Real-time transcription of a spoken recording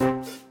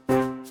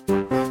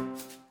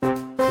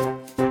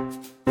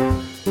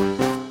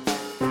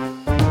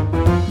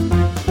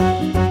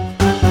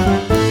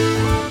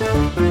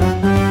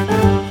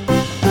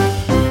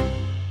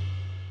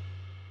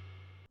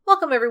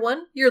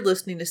You're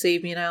listening to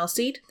Save Me an Aisle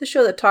Seat, the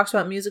show that talks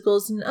about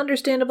musicals in an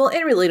understandable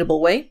and relatable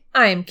way.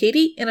 I'm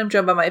Katie, and I'm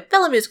joined by my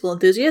fellow musical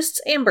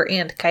enthusiasts, Amber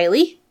and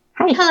Kylie.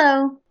 Hi.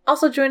 Hello.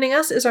 Also joining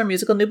us is our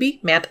musical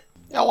newbie, Matt.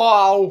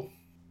 Hello.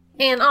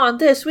 And on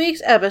this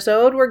week's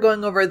episode, we're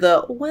going over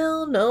the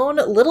well-known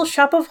Little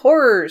Shop of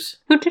Horrors.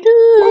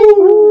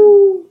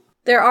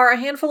 There are a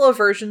handful of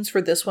versions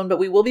for this one, but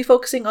we will be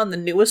focusing on the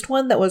newest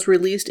one that was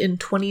released in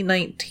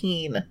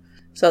 2019.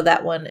 So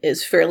that one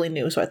is fairly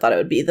new, so I thought it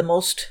would be the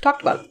most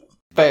talked about.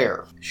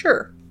 Fair.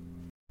 Sure.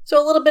 So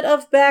a little bit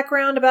of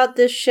background about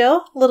this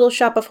show. Little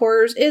Shop of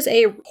Horrors is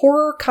a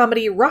horror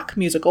comedy rock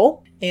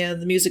musical,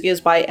 and the music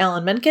is by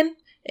Alan Menken,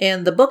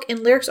 and the book and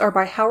lyrics are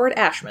by Howard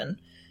Ashman.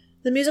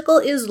 The musical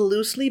is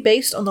loosely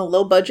based on the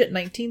low-budget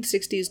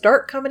 1960s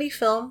dark comedy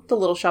film, The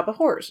Little Shop of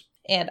Horrors.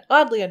 And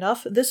oddly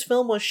enough, this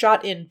film was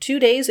shot in 2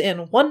 days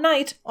and 1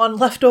 night on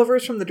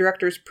leftovers from the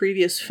director's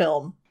previous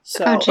film.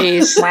 So, oh,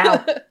 jeez.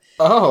 Wow.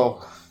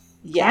 Oh.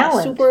 Yeah,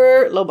 Talent.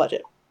 super low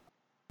budget.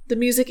 The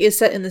music is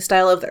set in the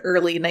style of the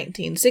early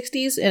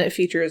 1960s, and it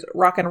features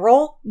rock and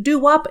roll,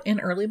 doo-wop,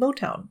 and early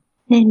Motown.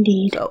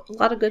 Indeed. So, a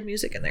lot of good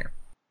music in there.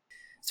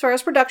 As far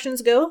as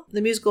productions go,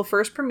 the musical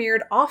first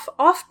premiered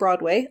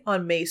off-Broadway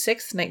on May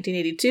 6,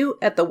 1982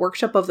 at the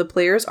Workshop of the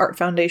Players Art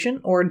Foundation,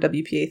 or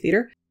WPA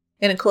Theater,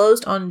 and it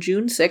closed on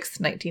June 6,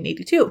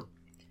 1982.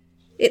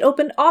 It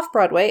opened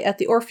off-Broadway at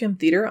the Orpheum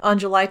Theater on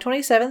July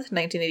 27,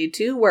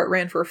 1982, where it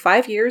ran for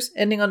 5 years,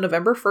 ending on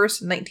November 1,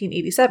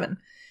 1987.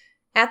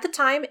 At the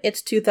time,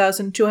 its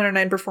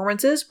 2,209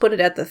 performances put it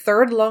at the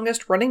third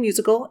longest running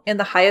musical and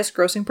the highest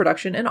grossing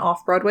production in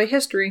off-Broadway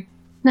history.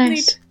 Nice.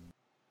 Neat.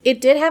 It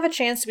did have a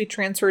chance to be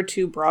transferred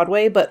to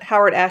Broadway, but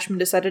Howard Ashman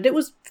decided it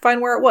was fine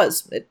where it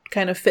was. It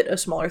kind of fit a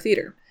smaller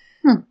theater.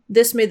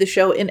 This made the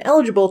show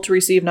ineligible to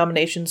receive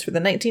nominations for the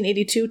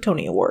 1982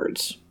 Tony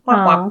Awards.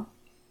 Womp womp.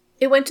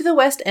 It went to the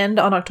West End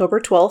on October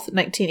 12th,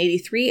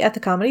 1983 at the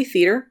Comedy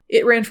Theater.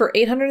 It ran for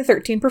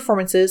 813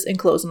 performances and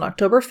closed on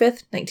October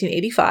 5th,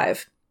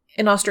 1985.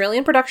 An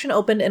Australian production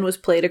opened and was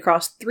played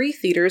across 3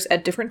 theaters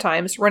at different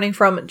times, running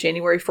from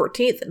January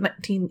 14th,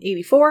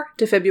 1984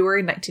 to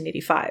February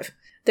 1985.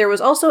 There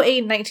was also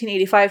a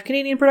 1985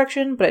 Canadian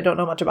production, but I don't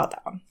know much about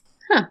that one.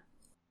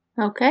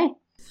 Okay.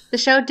 The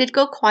show did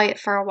go quiet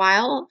for a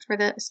while for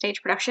the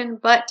stage production,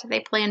 but they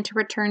plan to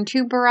return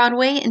to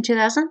Broadway in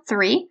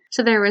 2003.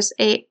 So there was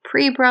a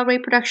pre-Broadway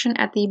production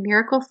at the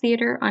Miracle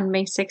Theater on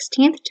May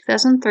 16th,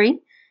 2003.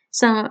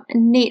 Some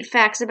neat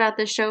facts about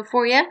this show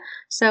for you.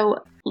 So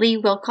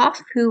Lee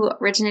Wilkoff, who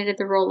originated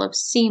the role of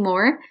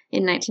Seymour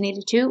in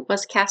 1982,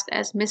 was cast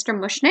as Mr.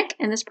 Mushnick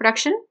in this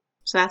production.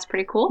 So that's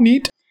pretty cool.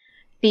 Neat.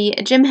 The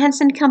Jim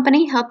Henson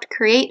Company helped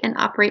create and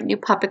operate new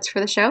puppets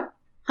for the show.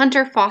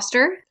 Hunter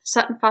Foster,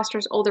 Sutton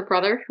Foster's older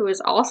brother, who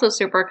is also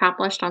super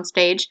accomplished on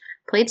stage,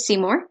 played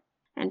Seymour.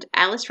 And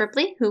Alice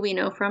Ripley, who we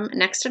know from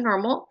Next to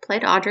Normal,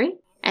 played Audrey.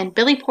 And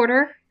Billy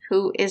Porter,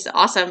 who is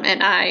awesome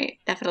and I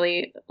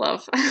definitely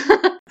love,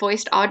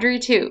 voiced Audrey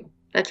too.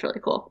 That's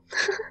really cool.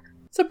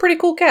 It's a pretty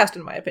cool cast,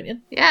 in my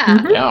opinion. Yeah.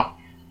 Mm-hmm. Yeah.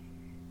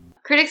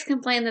 Critics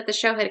complained that the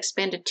show had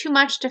expanded too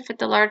much to fit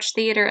the large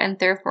theater and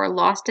therefore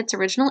lost its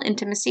original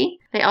intimacy.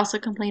 They also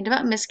complained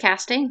about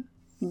miscasting.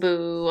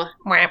 Boo.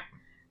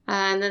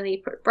 And then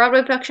the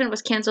Broadway production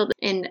was canceled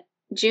in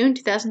June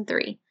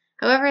 2003.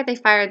 However, they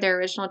fired their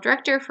original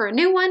director for a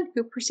new one,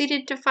 who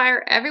proceeded to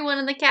fire everyone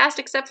in the cast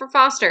except for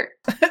Foster.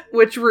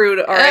 Which rude,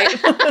 alright.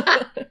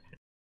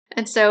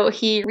 And so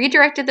he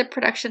redirected the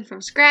production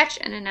from scratch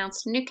and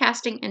announced new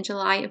casting in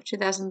July of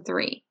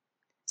 2003.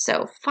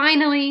 So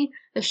finally,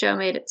 the show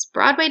made its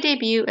Broadway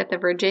debut at the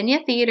Virginia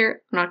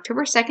Theater on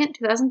October 2nd,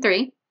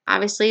 2003.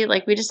 Obviously,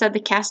 like we just said,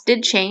 the cast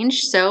did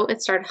change, so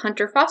it starred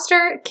Hunter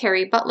Foster,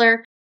 Carrie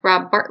Butler,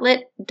 Rob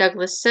Bartlett,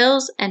 Douglas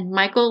Sills, and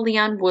Michael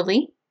Leon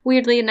Woolley.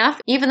 Weirdly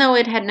enough, even though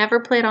it had never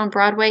played on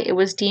Broadway, it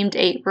was deemed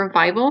a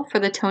revival for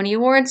the Tony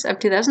Awards of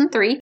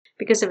 2003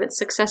 because of its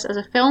success as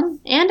a film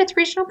and its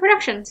regional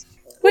productions.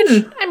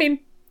 Which, I mean,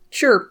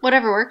 sure.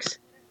 Whatever works.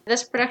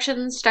 This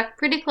production stuck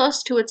pretty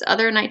close to its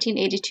other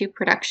 1982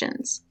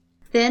 productions.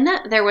 Then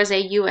there was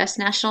a U.S.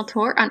 national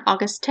tour on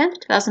August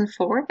 10th,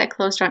 2004 that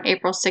closed on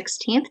April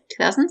 16th,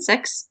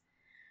 2006.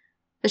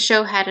 The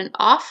show had an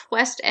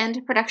off-West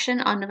End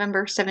production on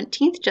November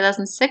 17th,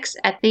 2006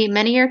 at the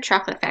Menier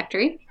Chocolate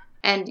Factory.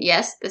 And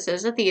yes, this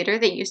is a theater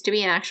that used to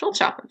be an actual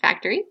chocolate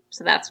factory,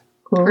 so that's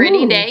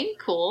pretty dang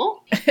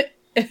cool.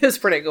 It is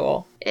pretty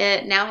cool.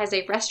 It now has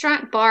a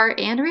restaurant, bar,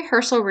 and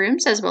rehearsal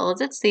rooms as well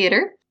as its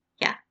theater.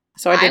 Yeah.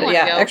 So I did, go.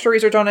 extra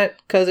research on it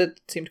because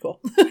it seemed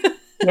cool.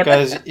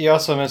 Guys, you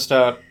also missed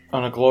out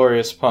on a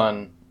glorious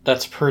pun.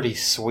 That's pretty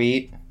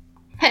sweet.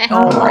 Oh,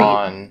 Come right.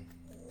 on.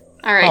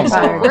 All right, so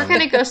on. we're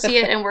going to go see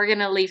it and we're going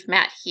to leave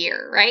Matt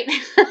here, right?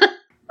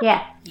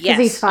 Yeah. Yes.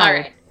 He's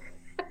fine.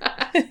 All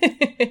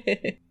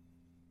right.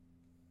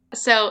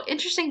 So,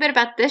 interesting bit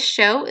about this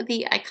show,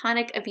 the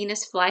iconic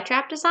Venus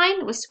flytrap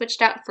design was switched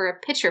out for a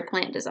pitcher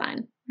plant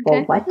design.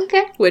 Okay. Well, what?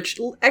 Okay. Which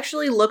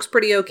actually looks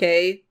pretty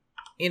okay,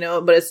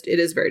 but it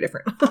is very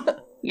different.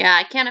 Yeah,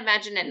 I can't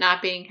imagine it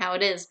not being how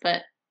it is,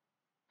 but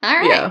all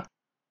right. Yeah.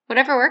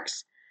 Whatever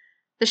works.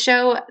 The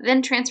show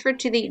then transferred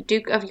to the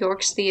Duke of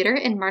York's Theatre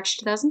in March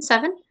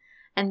 2007,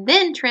 and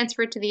then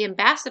transferred to the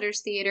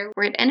Ambassadors Theatre,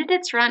 where it ended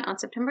its run on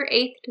September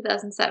 8th,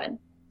 2007.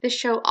 The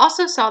show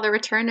also saw the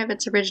return of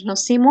its original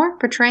Seymour,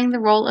 portraying the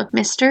role of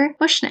Mr.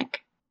 Bushnick.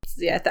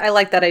 Yeah, I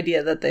like that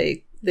idea that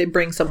they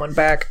bring someone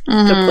back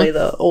to play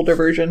the older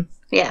version.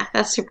 Yeah,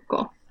 that's super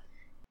cool.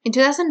 In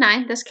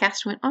 2009, this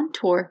cast went on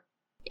tour.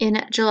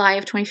 In July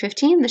of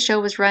 2015, the show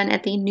was run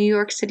at the New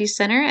York City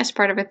Center as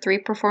part of a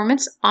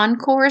 3-performance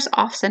Encores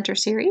Off-Center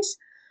series.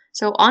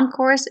 So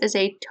Encores is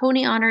a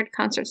Tony-honored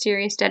concert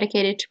series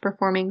dedicated to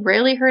performing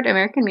rarely heard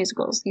American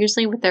musicals,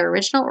 usually with their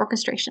original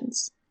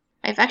orchestrations.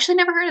 I've actually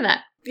never heard of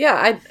that.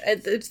 Yeah,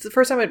 it's the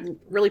first time it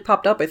really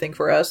popped up, I think,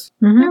 for us.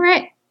 Mm-hmm. All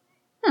right.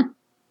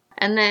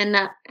 And then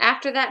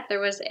after that,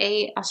 there was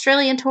a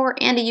Australian tour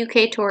and a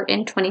UK tour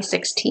in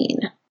 2016.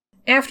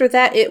 After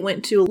that, it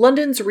went to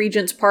London's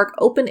Regent's Park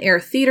Open Air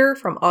Theatre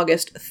from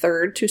August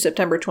 3rd to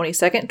September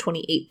 22nd,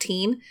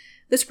 2018.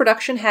 This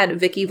production had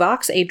Vicky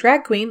Vox, a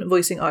drag queen,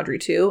 voicing Audrey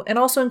II, and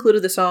also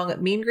included the song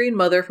Mean Green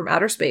Mother from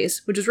Outer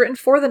Space, which was written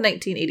for the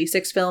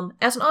 1986 film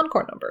as an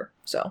encore number.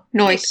 So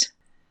nice.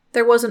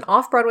 There was an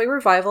off-Broadway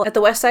revival at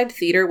the West Side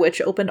Theatre,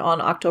 which opened on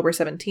October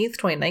 17th,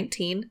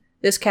 2019.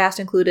 This cast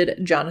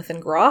included Jonathan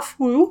Groff,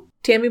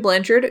 Tammy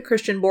Blanchard,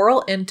 Christian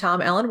Borle, and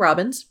Tom Allen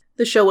Robbins.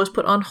 The show was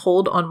put on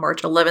hold on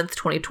March 11th,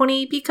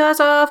 2020 because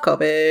of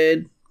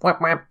COVID. Whap,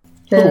 whap.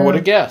 Who would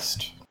have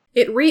guessed?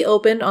 It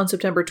reopened on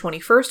September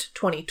 21st,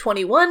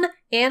 2021,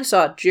 and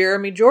saw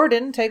Jeremy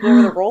Jordan take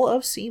over the role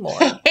of Seymour.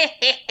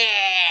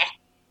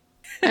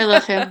 I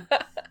love him.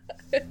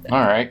 All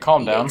right,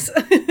 calm down.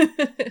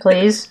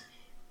 Please.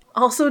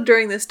 Also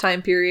during this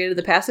time period,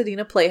 the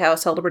Pasadena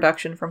Playhouse held a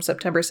production from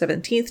September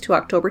 17th to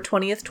October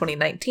 20th,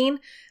 2019.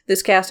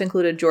 This cast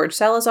included George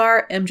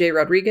Salazar, MJ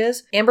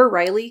Rodriguez, Amber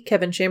Riley,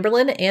 Kevin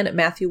Chamberlain, and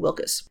Matthew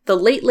Wilkes. The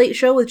Late Late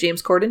Show with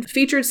James Corden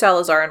featured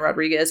Salazar and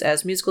Rodriguez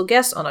as musical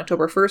guests on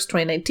October 1st,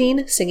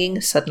 2019,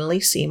 singing Suddenly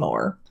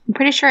Seymour. I'm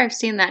pretty sure I've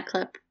seen that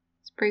clip.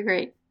 It's pretty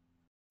great.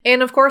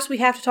 And of course, we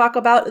have to talk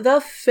about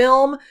the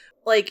film.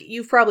 Like,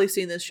 you've probably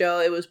seen this show.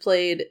 It was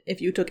played,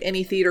 if you took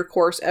any theater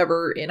course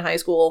ever in high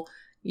school,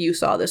 you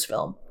saw this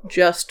film.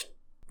 Just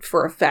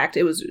for a fact,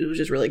 it was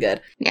just really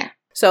good. Yeah.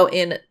 So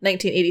in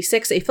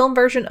 1986, a film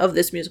version of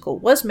this musical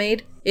was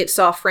made. It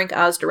saw Frank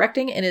Oz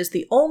directing and is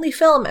the only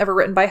film ever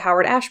written by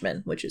Howard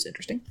Ashman, which is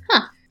interesting.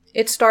 Huh.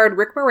 It starred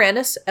Rick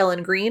Moranis,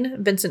 Ellen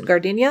Greene, Vincent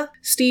Gardenia,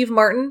 Steve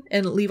Martin,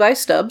 and Levi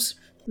Stubbs.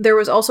 There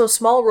was also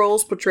small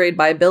roles portrayed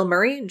by Bill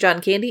Murray, John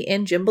Candy,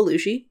 and Jim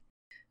Belushi.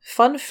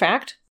 Fun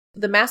fact,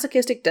 the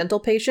masochistic dental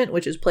patient,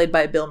 which is played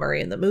by Bill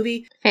Murray in the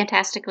movie.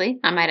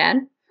 Fantastically, I might add.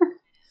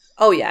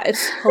 Oh yeah,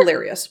 it's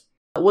hilarious.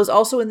 Was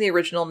also in the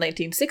original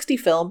 1960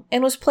 film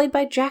and was played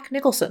by Jack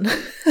Nicholson.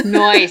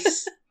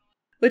 Nice.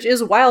 Which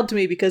is wild to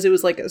me because it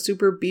was like a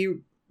super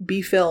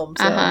B film,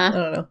 so I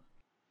don't know.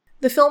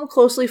 The film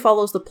closely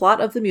follows the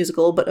plot of the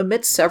musical, but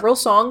omits several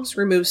songs,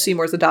 removes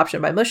Seymour's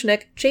adoption by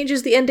Mushnick,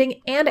 changes the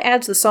ending, and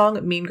adds the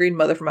song Mean Green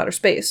Mother from Outer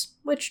Space,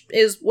 which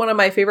is one of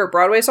my favorite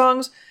Broadway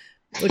songs,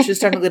 which is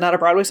technically not a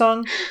Broadway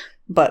song,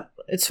 but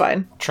it's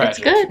fine.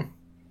 Tragic. It's good.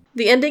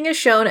 The ending is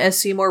shown as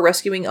Seymour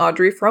rescuing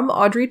Audrey from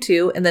Audrey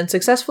II and then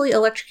successfully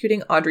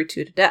electrocuting Audrey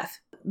II to death.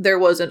 There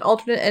was an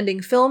alternate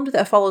ending filmed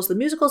that follows the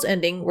musical's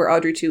ending, where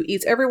Audrey II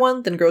eats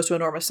everyone, then grows to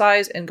enormous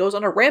size, and goes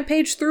on a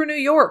rampage through New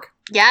York.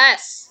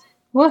 Yes!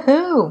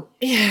 Woohoo!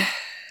 Yeah.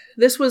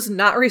 This was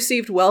not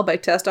received well by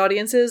test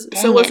audiences,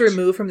 so was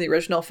removed from the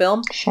original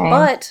film. Shame.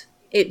 But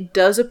it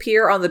does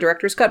appear on the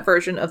director's cut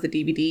version of the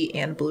DVD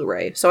and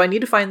Blu-ray, so I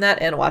need to find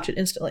that and watch it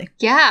instantly.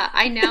 Yeah,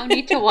 I now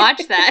need to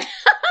watch that.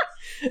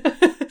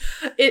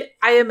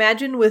 I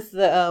imagine with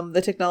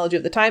the technology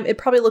of the time, it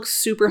probably looks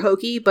super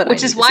hokey, but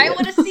which is why I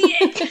want to see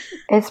it.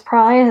 It's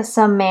probably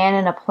some man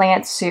in a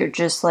plant suit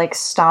just like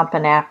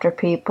stomping after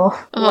people.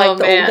 Like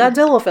the old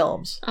Godzilla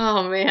films.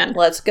 Oh man.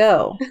 Let's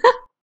go.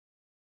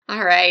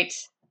 All right.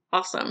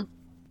 Awesome.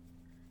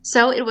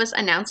 So it was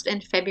announced in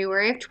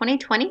February of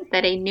 2020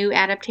 that a new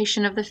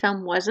adaptation of the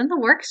film was in the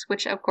works,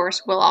 which of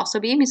course will also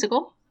be a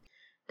musical.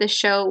 The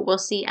show will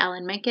see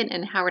Alan Menken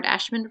and Howard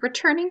Ashman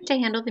returning to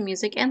handle the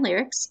music and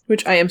lyrics.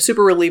 Which I am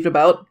super relieved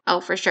about. Oh,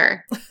 for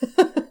sure.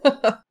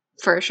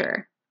 For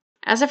sure.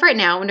 As of right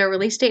now, no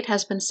release date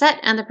has been set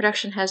and the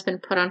production has been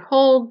put on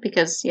hold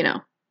because,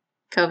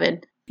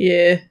 COVID.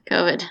 Yeah.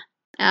 COVID.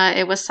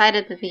 It was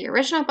cited that the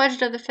original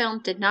budget of the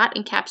film did not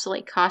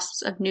encapsulate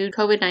costs of new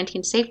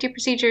COVID-19 safety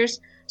procedures,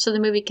 so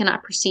the movie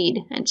cannot proceed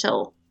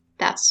until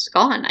that's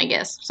gone, I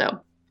guess.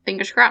 So,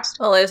 fingers crossed.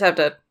 Well, I just have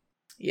to,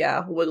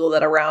 wiggle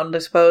that around, I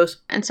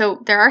suppose. And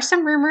so, there are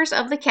some rumors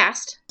of the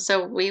cast,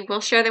 so we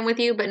will share them with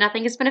you, but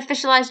nothing has been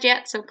officialized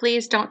yet, so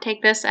please don't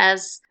take this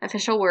as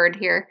official word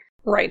here.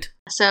 Right.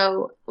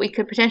 So, we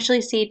could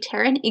potentially see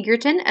Taron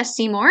Egerton as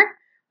Seymour,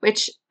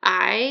 which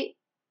I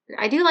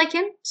do like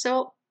him,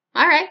 so,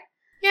 alright.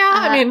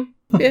 Yeah,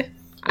 he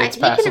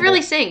passable. can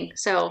really sing,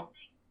 so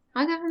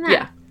I'll give him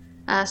that.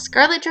 Yeah.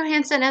 Scarlett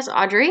Johansson as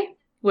Audrey,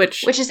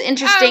 which is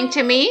interesting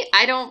to me.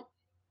 I don't.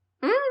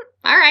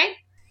 All right.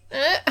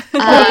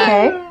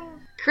 Okay.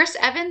 Chris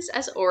Evans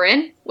as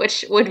Orin,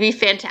 which would be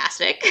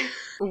fantastic.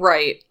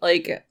 Right.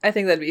 Like, I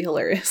think that'd be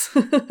hilarious.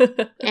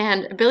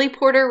 And Billy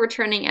Porter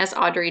returning as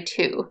Audrey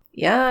 2.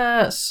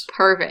 Yes.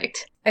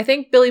 Perfect. I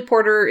think Billy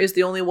Porter is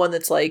the only one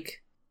that's,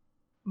 like,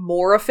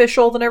 more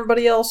official than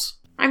everybody else.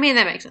 I mean,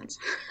 that makes sense.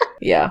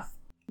 Yeah.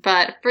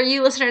 But for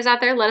you listeners out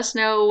there, let us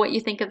know what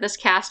you think of this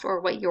cast or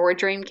what your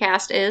dream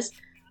cast is.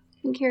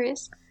 I'm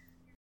curious.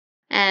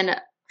 And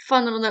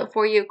fun little note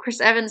for you,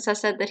 Chris Evans has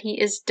said that he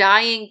is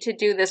dying to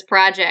do this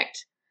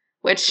project,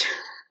 which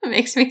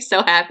makes me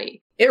so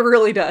happy. It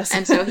really does.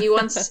 And so he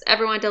wants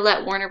everyone to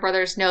let Warner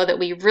Brothers know that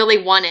we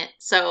really want it.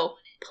 So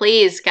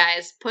please,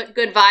 guys, put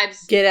good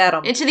vibes Get at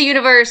them into the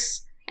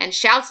universe and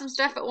shout some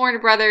stuff at Warner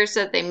Brothers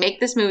so that they make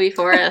this movie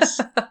for us.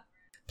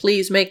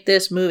 Please make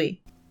this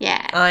movie.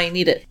 Yeah. I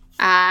need it.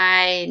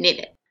 I need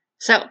it.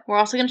 So we're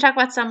also going to talk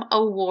about some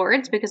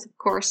awards because, of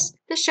course,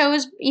 the show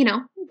has,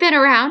 been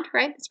around,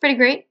 right? It's pretty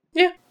great.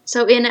 Yeah.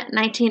 So in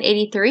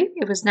 1983,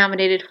 it was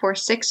nominated for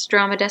 6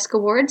 Drama Desk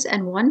Awards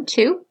and won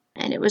 2.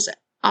 And it was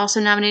also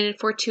nominated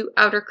for 2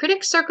 Outer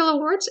Critics Circle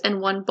Awards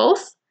and won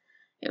both.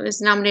 It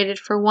was nominated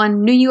for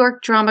 1 New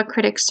York Drama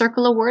Critics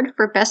Circle Award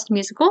for Best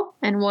Musical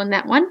and won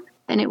that one.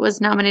 And it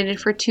was nominated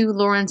for 2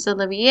 Laurence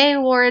Olivier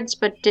Awards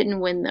but didn't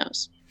win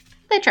those.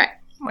 They tried.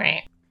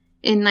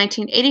 In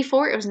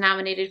 1984, it was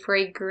nominated for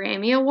a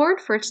Grammy Award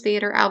for its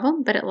theater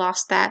album, but it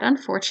lost that,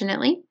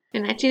 unfortunately.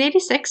 In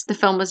 1986, the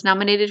film was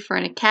nominated for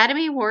an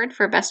Academy Award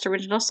for Best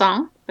Original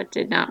Song, but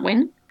did not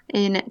win.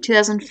 In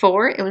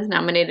 2004, it was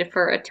nominated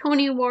for a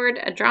Tony Award,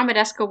 a Drama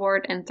Desk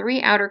Award, and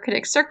 3 Outer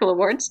Critics Circle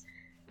Awards,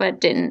 but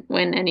didn't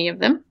win any of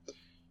them.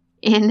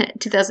 In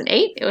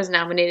 2008, it was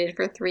nominated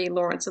for 3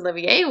 Laurence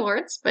Olivier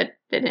Awards, but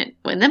didn't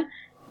win them.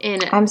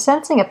 I'm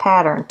sensing a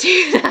pattern.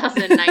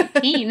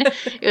 2019,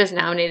 it was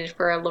nominated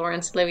for a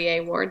Laurence Olivier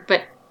Award,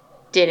 but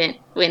didn't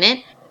win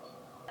it.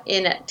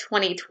 In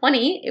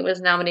 2020, it was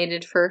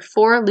nominated for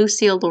 4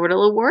 Lucille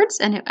Lortel Awards,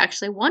 and it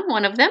actually won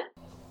one of them.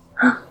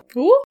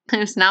 Ooh. It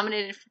was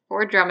nominated for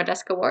 4 Drama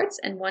Desk Awards,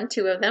 and won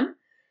 2 of them. It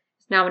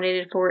was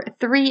nominated for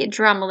 3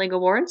 Drama League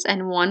Awards,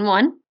 and won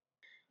 1.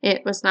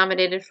 It was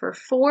nominated for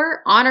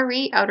 4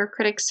 Honorary Outer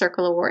Critics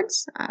Circle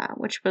Awards,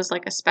 which was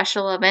like a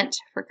special event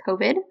for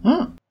COVID.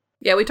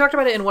 Yeah, we talked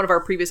about it in one of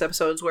our previous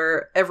episodes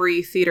where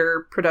every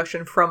theater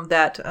production from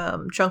that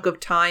chunk of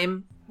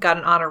time got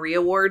an honorary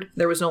award.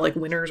 There was no, like,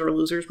 winners or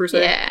losers, per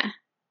se. Yeah.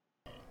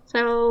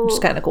 So... which is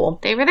kind of cool.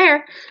 They were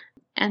there.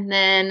 And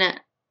then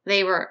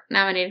they were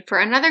nominated for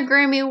another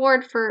Grammy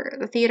Award for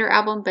the theater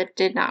album, but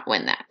did not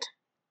win that.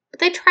 But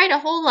they tried a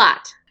whole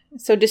lot.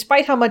 So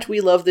despite how much we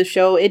love this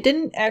show, it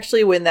didn't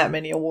actually win that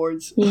many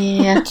awards.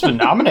 Yeah. It's been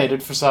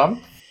nominated for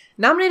some.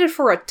 Nominated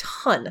for a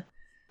ton.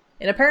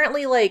 And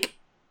apparently, like,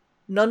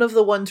 none of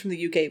the ones from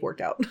the UK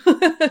worked out.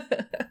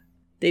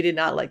 They did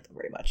not like them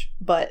very much.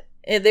 But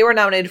they were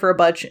nominated for a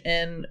bunch,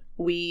 and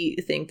we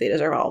think they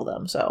deserve all of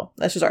them. So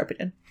that's just our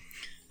opinion.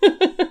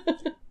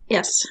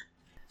 Yes.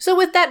 So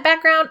with that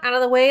background out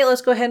of the way,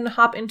 let's go ahead and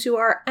hop into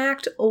our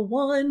Act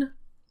 1.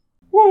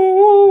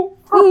 Woo!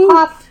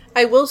 Woo.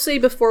 I will say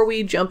before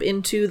we jump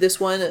into this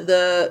one,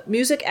 the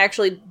music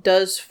actually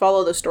does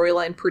follow the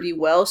storyline pretty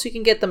well, so you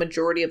can get the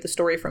majority of the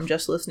story from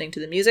just listening to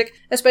the music,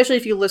 especially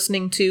if you're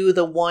listening to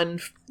the one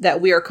that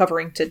we are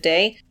covering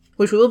today,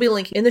 which we will be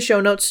linking in the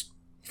show notes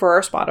for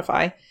our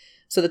Spotify.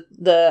 So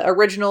the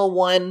original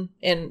one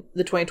and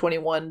the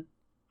 2021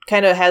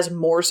 kind of has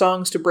more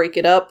songs to break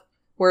it up,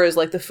 whereas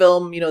like the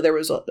film, there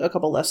was a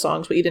couple less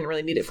songs, but you didn't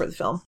really need it for the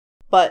film.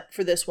 But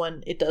for this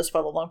one, it does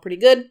follow along pretty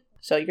good.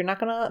 So you're not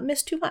going to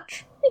miss too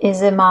much.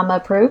 Is it Mama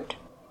approved?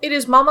 It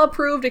is Mama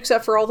approved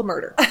except for all the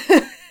murder.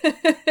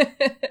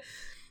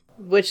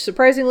 Which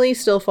surprisingly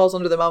still falls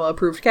under the Mama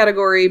approved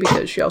category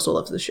because she also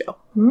loves the show.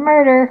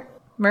 Murder.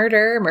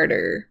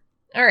 Murder.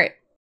 All right.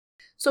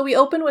 So we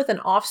open with an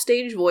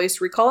offstage voice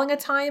recalling a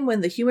time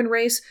when the human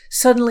race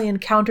suddenly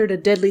encountered a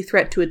deadly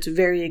threat to its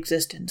very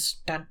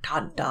existence. Dun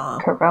dun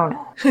dun.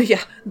 Corona.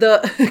 Yeah, the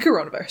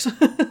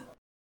coronavirus.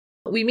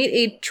 We meet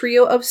a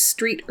trio of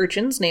street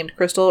urchins named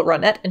Crystal,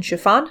 Ronette, and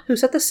Chiffon, who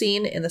set the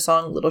scene in the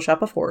song Little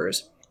Shop of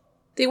Horrors.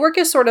 They work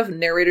as sort of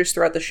narrators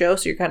throughout the show,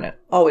 so you're kind of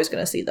always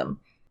going to see them.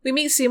 We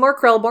meet Seymour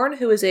Krelborn,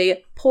 who is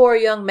a poor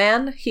young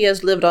man. He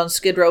has lived on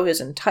Skid Row his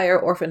entire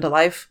orphaned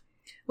life.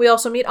 We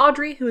also meet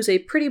Audrey, who is a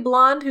pretty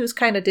blonde who's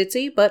kind of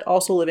ditzy, but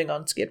also living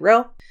on Skid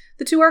Row.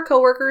 The two are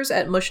co-workers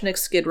at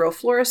Mushnick's Skid Row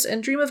florist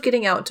and dream of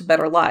getting out to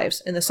better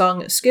lives in the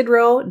song Skid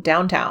Row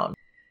Downtown.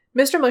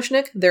 Mr.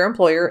 Mushnick, their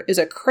employer, is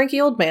a cranky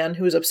old man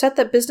who is upset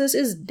that business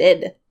is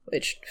dead,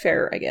 which,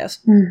 fair, I guess.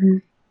 Mm-hmm.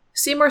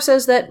 Seymour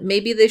says that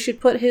maybe they should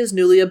put his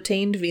newly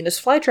obtained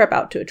Venus flytrap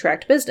out to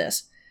attract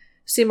business.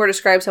 Seymour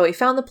describes how he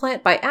found the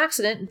plant by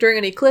accident during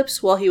an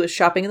eclipse while he was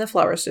shopping in the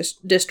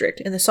florist district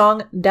in the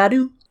song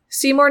Dadu.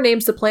 Seymour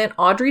names the plant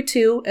Audrey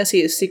 2 as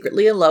he is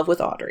secretly in love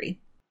with Audrey.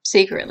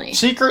 Secretly.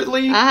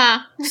 Secretly? Uh-huh.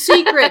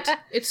 Secret!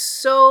 It's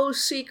so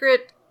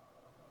secret.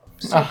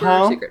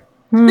 Super secret.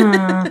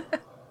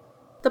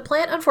 The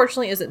plant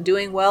unfortunately isn't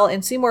doing well,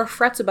 and Seymour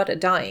frets about it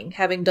dying,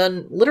 having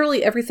done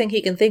literally everything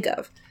he can think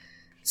of.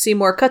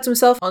 Seymour cuts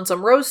himself on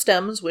some rose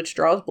stems, which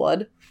draws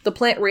blood. The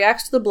plant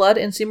reacts to the blood,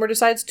 and Seymour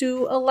decides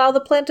to allow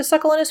the plant to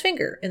suckle on his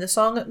finger in the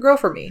song Grow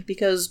For Me,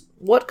 because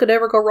what could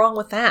ever go wrong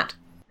with that?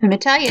 I'm gonna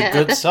tell you,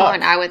 at this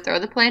point, I would throw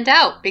the plant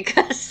out,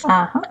 because...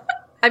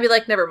 I'd be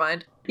like, never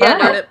mind. Yeah,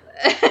 darn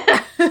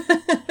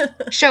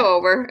it. Show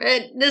over.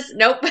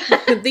 Nope.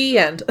 The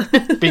end.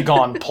 Be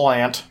gone,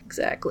 plant.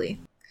 Exactly.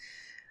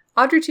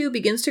 Audrey 2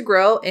 begins to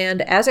grow,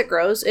 and as it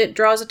grows, it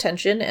draws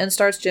attention and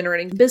starts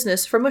generating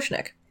business for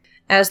Mushnik.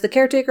 As the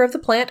caretaker of the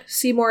plant,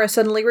 Seymour is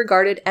suddenly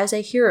regarded as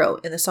a hero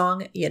in the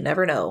song You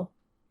Never Know.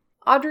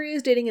 Audrey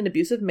is dating an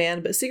abusive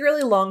man, but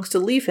secretly longs to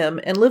leave him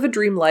and live a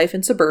dream life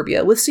in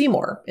suburbia with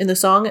Seymour in the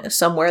song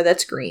Somewhere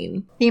That's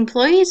Green. The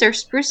employees are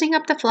sprucing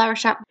up the flower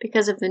shop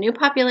because of the new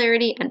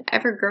popularity and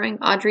ever-growing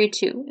Audrey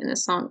 2 in the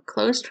song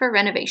Closed for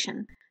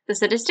Renovation. The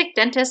sadistic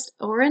dentist,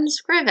 Oren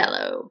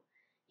Scrivello.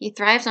 He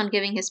thrives on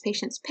giving his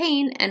patients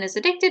pain and is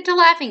addicted to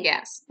laughing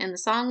gas in the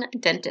song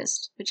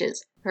Dentist, which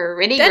is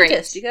pretty great.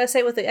 Dentist! You gotta say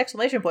it with the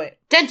exclamation point.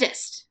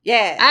 Dentist!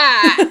 Yeah!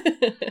 Ah!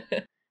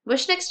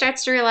 Mushnik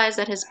starts to realize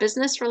that his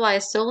business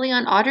relies solely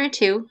on Audrey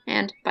 2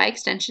 and, by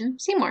extension,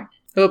 Seymour.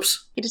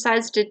 Oops. He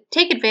decides to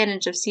take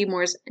advantage of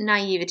Seymour's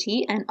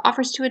naivety and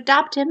offers to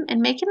adopt him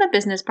and make him a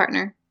business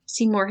partner.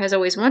 Seymour has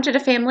always wanted a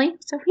family,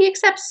 so he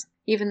accepts,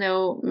 even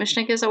though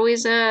Mushnik has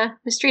always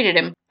mistreated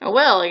him. Oh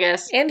well, I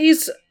guess. And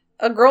he's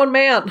a grown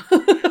man.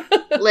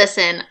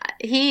 Listen,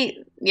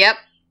 yep.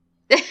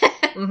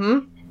 Mm-hmm.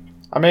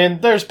 I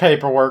mean, there's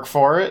paperwork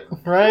for it,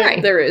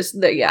 right? There is.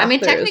 Yeah. I mean,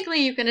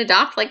 technically you can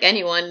adopt like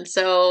anyone,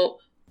 so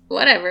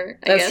whatever,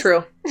 I guess. That's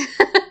true.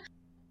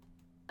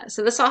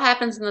 So this all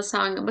happens in the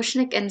song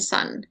Mushnik and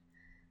Son.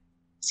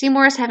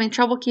 Seymour is having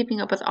trouble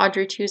keeping up with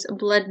Audrey 2's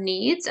blood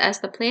needs,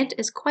 as the plant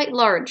is quite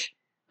large.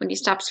 When he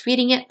stops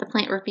feeding it, the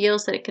plant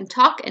reveals that it can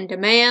talk and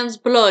demands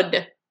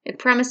blood. It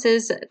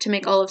promises to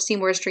make all of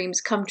Seymour's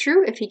dreams come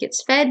true if he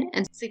gets fed,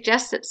 and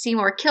suggests that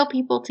Seymour kill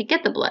people to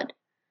get the blood.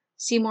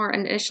 Seymour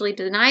initially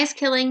denies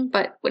killing,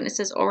 but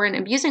witnesses Oren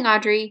abusing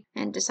Audrey,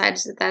 and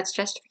decides that that's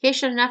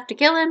justification enough to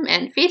kill him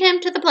and feed him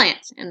to the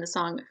plant in the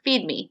song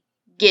Feed Me.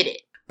 Get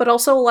it. But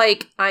also,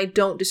 I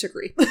don't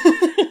disagree.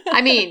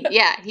 I mean,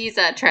 yeah, he's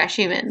a trash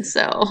human,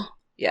 so...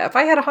 Yeah, if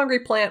I had a hungry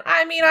plant,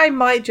 I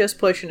might just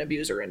push an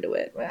abuser into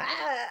it.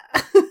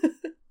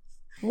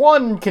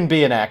 One can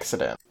be an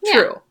accident. Yeah.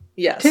 True.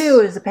 Yes.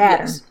 2 is a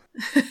pattern.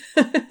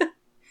 Yes.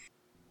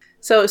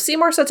 So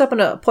Seymour sets up an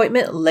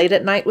appointment late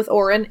at night with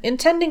Oren,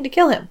 intending to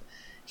kill him.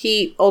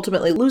 He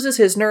ultimately loses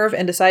his nerve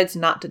and decides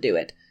not to do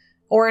it.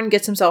 Oren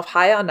gets himself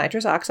high on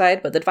nitrous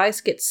oxide, but the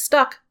device gets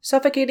stuck,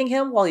 suffocating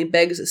him while he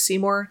begs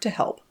Seymour to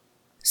help.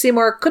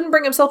 Seymour couldn't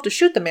bring himself to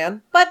shoot the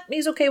man, but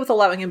he's okay with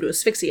allowing him to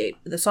asphyxiate.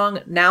 In the song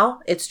Now,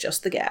 It's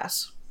Just the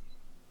Gas.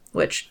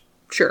 Which,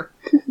 sure.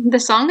 The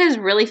song is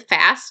really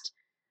fast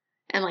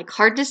and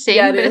hard to sing,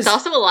 but it's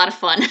also a lot of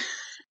fun.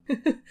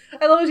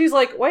 I love it. He's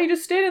like, why are you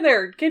just standing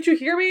there? Can't you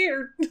hear me?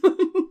 Or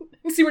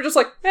Seymour just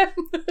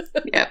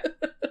Yep.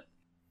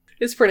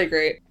 It's pretty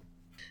great.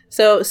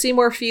 So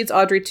Seymour feeds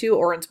Audrey to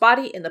Oren's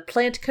body, and the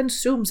plant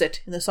consumes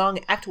it in the song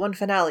Act 1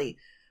 Finale.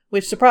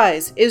 Which,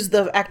 surprise, is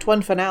the Act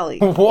 1 finale.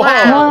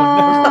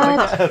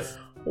 Wow! Yes.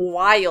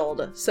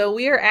 Wild. So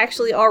we are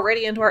actually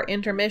already into our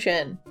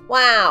intermission.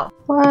 Wow.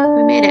 What?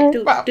 We made it.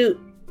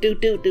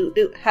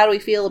 Do. How do we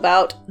feel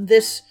about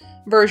this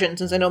version,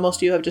 since I know most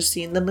of you have just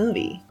seen the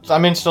movie? I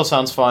mean, still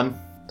sounds fun.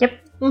 Yep.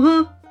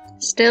 Mm-hmm.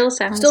 Still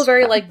sounds Still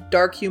very, fun.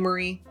 dark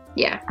humory.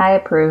 Yeah. I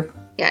approve.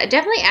 Yeah, it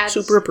definitely adds...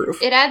 Super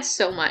approve. It adds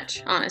so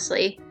much,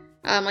 honestly.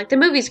 The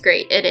movie's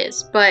great, it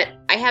is, but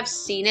I have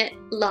seen it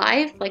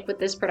live, with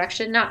this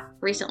production, not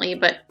recently,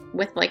 but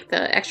with,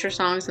 the extra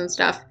songs and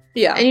stuff.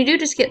 Yeah. And you do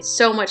just get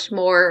so much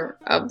more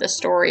of the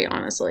story,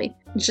 honestly.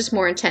 It's just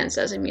more intense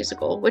as a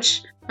musical,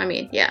 which,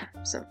 yeah,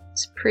 so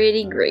it's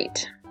pretty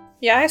great.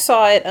 Yeah, I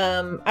saw it,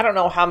 I don't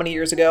know how many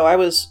years ago. I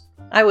was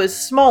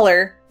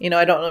smaller,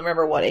 I don't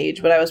remember what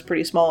age, but I was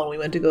pretty small, and we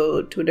went to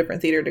go to a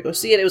different theater to go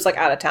see it. It was,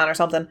 out of town or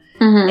something.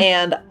 Mm-hmm.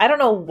 And I don't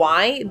know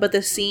why, but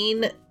the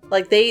scene,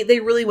 they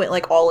really went,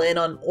 all in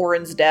on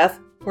Oren's death,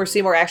 where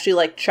Seymour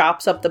actually,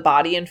 chops up the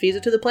body and feeds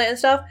it to the plant and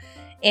stuff.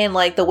 And,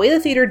 the way the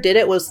theater did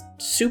it was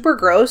super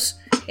gross,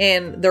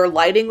 and their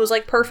lighting was,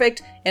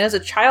 perfect. And as a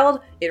child,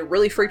 it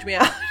really freaked me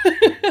out.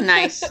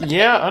 Nice.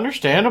 Yeah,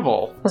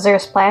 understandable. Was there a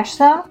splash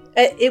zone?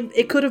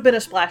 It could have been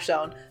a splash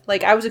zone.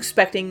 I was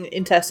expecting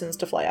intestines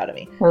to fly out of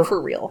me. Oof.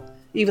 For real.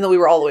 Even though we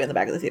were all the way in the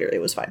back of the theater, it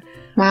was fine.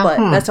 Wow.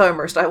 But that's how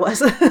immersed I was.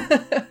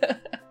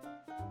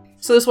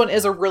 So this one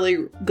is a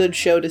really good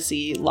show to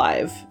see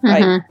live.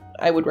 Mm-hmm.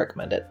 I would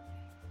recommend it.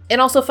 And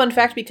also, fun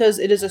fact, because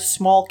it is a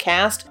small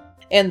cast,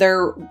 and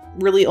their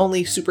really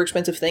only super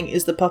expensive thing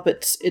is the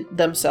puppets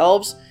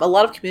themselves, a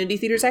lot of community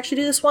theaters actually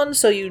do this one,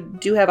 so you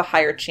do have a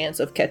higher chance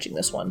of catching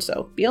this one.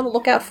 So be on the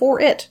lookout for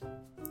it,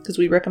 because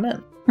we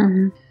recommend.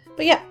 Mm-hmm.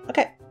 But yeah,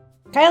 okay.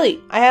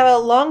 Kylie, I have a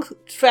long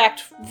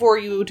fact for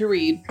you to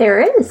read.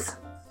 There is.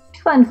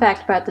 Fun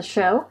fact about the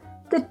show.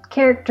 The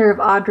character of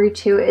Audrey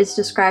 2 is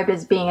described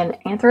as being an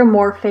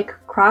anthropomorphic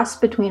cross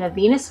between a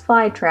Venus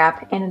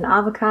flytrap and an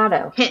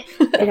avocado.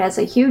 It has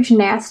a huge,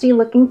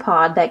 nasty-looking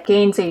pod that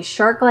gains a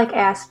shark-like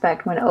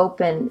aspect when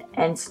open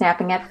and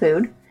snapping at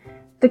food.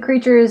 The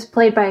creature is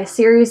played by a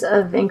series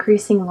of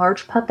increasing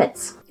large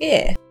puppets.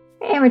 Yeah.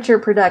 Amateur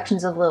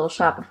productions of Little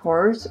Shop of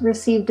Horrors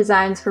received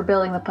designs for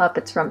building the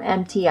puppets from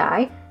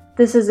MTI.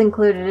 This is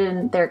included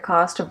in their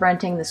cost of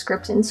renting the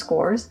scripts and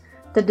scores.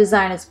 The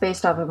design is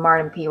based off of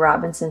Martin P.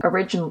 Robinson's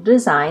original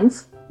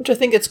designs. Which I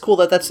think it's cool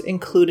that that's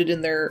included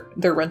in their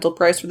rental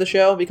price for the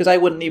show, because I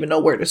wouldn't even know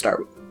where to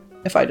start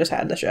if I just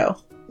had the show.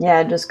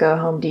 Yeah, just go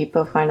Home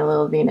Depot, find a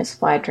little Venus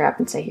flytrap,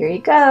 and say, here you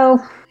go.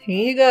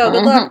 Here you go,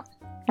 good luck.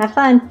 Have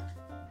fun.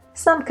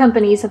 Some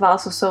companies have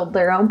also sold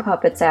their own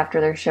puppets after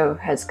their show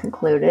has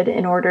concluded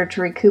in order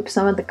to recoup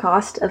some of the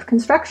cost of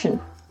construction.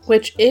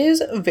 Which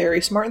is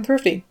very smart and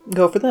thrifty.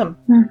 Go for them.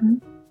 Mm-hmm.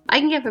 I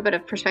can give a bit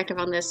of perspective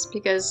on this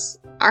because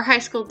our high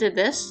school did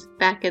this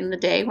back in the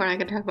day. We're not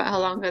going to talk about how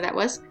long ago that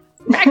was.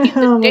 Back in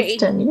the day. Almost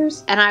 10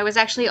 years. And I was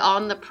actually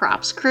on the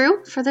props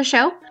crew for the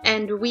show.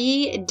 And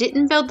we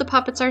didn't build the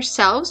puppets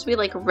ourselves. We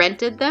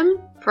rented them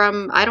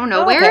from I don't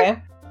know where.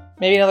 Okay.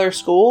 Maybe another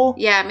school?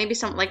 Yeah, maybe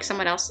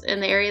someone else in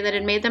the area that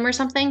had made them or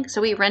something.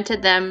 So we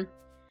rented them.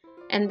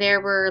 And there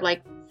were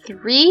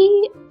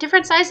 3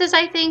 different sizes,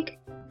 I think.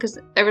 Because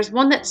there was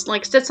one that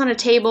sits on a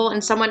table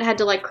and someone had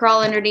to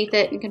crawl underneath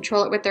it and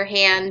control it with their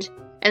hand.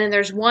 And then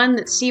there's one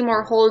that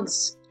Seymour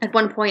holds at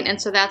one point, and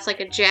so that's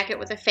a jacket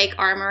with a fake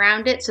arm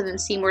around it. So then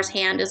Seymour's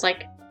hand is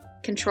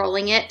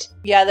controlling it.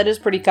 Yeah, that is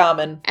pretty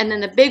common. And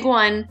then the big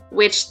one,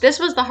 which this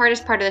was the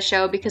hardest part of the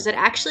show because it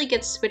actually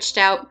gets switched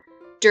out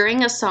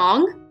during a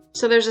song.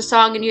 So there's a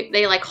song and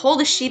they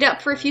hold a sheet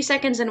up for a few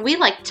seconds, and we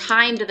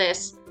timed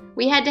this.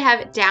 We had to have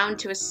it down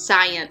to a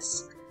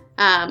science.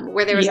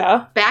 Where there was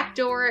a back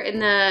door in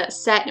the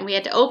set and we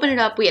had to open it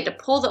up. We had to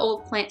pull the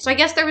old plant. So I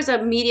guess there was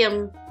a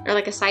medium or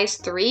a size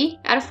 3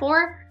 out of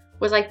 4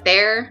 was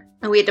there.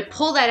 And we had to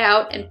pull that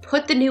out and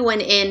put the new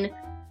one in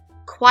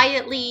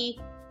quietly,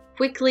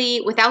 quickly,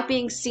 without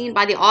being seen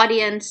by the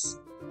audience.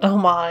 Oh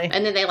my.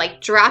 And then they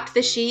dropped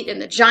the sheet and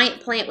the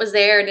giant plant was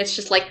there and it's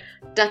just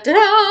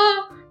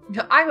da-da-da!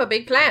 I'm a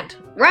big plant.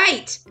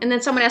 Right! And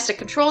then someone has to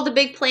control the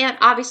big plant,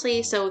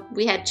 obviously. So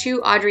we had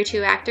 2 Audrey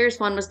 2 actors.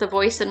 One was the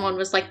voice and one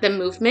was the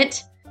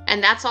movement.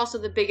 And that's also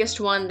the biggest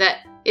one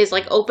that is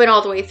open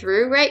all the way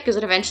through, right? Because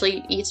it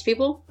eventually eats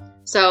people.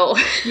 So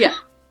yeah,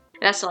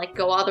 it has to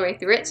go all the way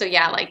through it. So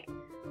yeah,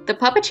 the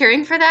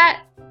puppeteering for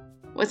that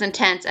was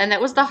intense. And that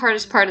was the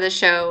hardest part of the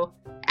show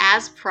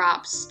as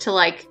props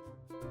to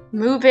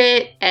move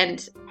it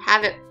and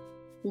have it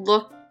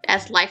look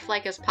as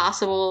lifelike as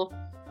possible.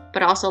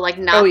 But also,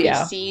 not be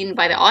seen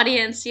by the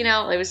audience, It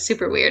was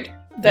super weird.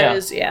 That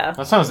is, yeah.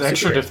 That sounds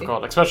extra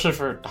difficult, especially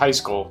for high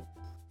school.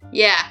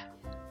 Yeah.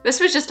 This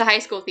was just a high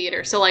school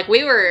theater, so,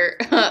 we were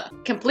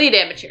complete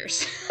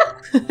amateurs.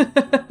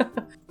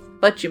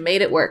 But you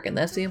made it work, and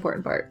that's the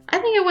important part. I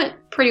think it went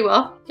pretty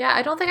well. Yeah,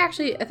 I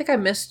think I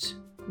missed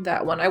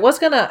that one. I was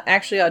gonna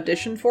actually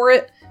audition for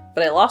it,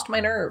 but I lost my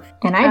nerve.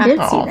 And I did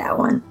see that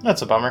one.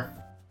 That's a bummer.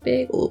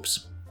 Big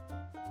oops.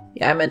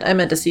 Yeah, I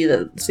meant to see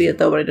it,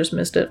 though, but I just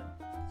missed it.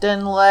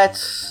 Then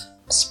let's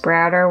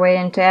sprout our way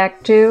into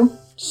Act 2.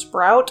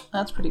 Sprout?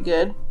 That's pretty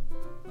good.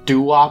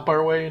 Doo-wop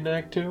our way into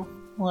Act 2.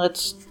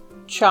 Let's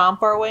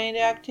chomp our way into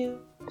Act 2.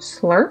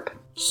 Slurp?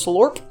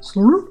 Slorp?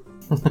 Slurp?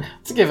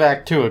 Let's give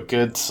Act 2 a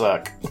good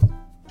suck.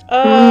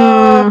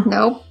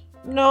 Nope.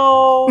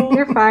 No.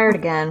 You're fired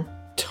again.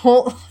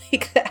 Don't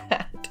like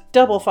that.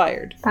 Double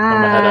fired. Bye.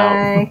 I'm gonna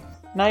head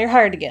out. Now you're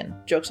hired again.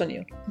 Joke's on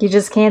you. You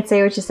just can't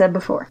say what you said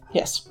before.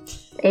 Yes.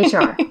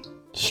 HR.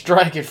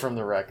 Strike it from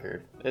the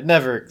record. It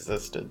never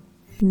existed.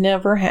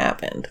 Never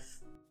happened.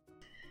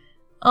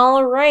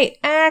 Alright,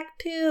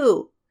 Act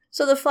 2.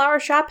 So the flower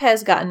shop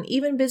has gotten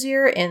even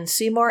busier, and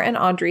Seymour and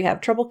Audrey have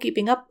trouble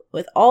keeping up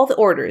with all the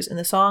orders in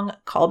the song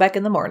Call Back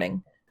in the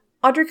Morning.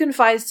 Audrey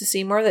confides to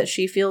Seymour that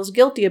she feels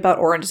guilty about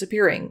Orin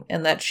disappearing,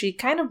 and that she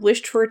kind of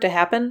wished for it to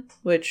happen,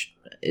 which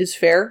is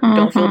fair.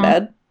 Don't feel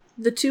bad.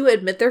 The two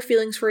admit their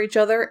feelings for each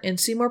other, and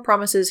Seymour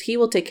promises he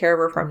will take care of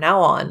her from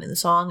now on in the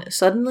song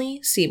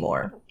Suddenly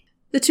Seymour.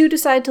 The two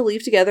decide to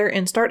leave together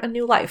and start a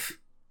new life.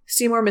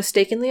 Seymour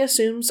mistakenly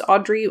assumes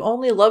Audrey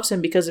only loves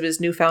him because of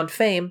his newfound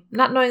fame,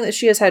 not knowing that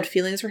she has had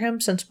feelings for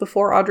him since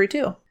before Audrey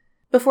too.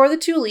 Before the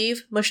two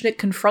leave, Mushnick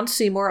confronts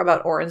Seymour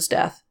about Orin's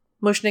death.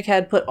 Mushnick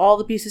had put all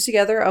the pieces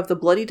together of the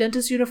bloody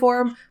dentist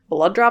uniform,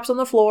 blood drops on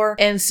the floor,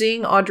 and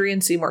seeing Audrey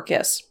and Seymour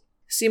kiss.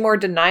 Seymour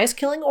denies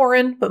killing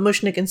Orin, but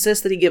Mushnick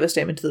insists that he give a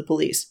statement to the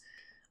police.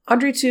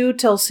 Audrey too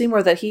tells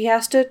Seymour that he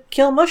has to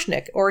kill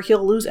Mushnick or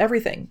he'll lose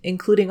everything,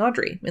 including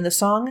Audrey, in the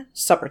song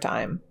Supper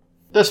Time.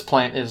 This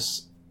plant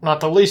is not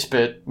the least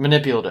bit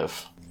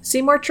manipulative.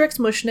 Seymour tricks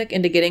Mushnick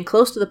into getting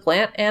close to the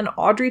plant, and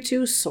Audrey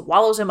too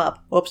swallows him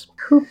up. Whoops.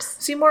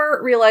 Oops.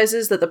 Seymour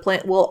realizes that the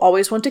plant will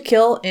always want to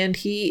kill, and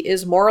he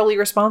is morally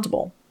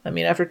responsible. I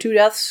mean, after 2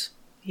 deaths,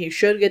 he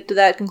should get to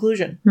that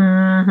conclusion.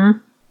 Mm-hmm.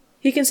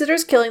 He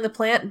considers killing the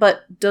plant,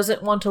 but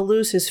doesn't want to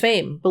lose his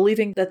fame,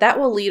 believing that that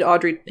will lead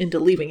Audrey into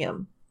leaving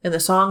him. In the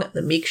song,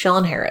 The Meek Shall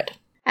Inherit.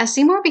 As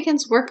Seymour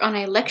begins work on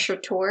a lecture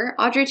tour,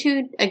 Audrey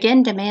 2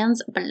 again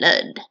demands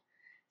blood.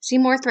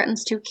 Seymour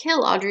threatens to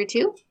kill Audrey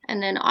 2,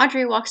 and then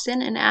Audrey walks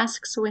in and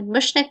asks when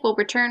Mushnick will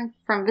return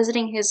from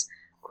visiting his,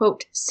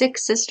 quote, sick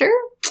sister?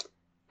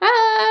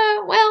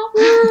 Well,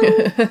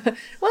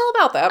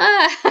 about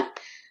that.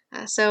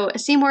 So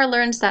Seymour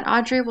learns that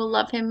Audrey will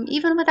love him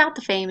even without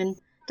the fame and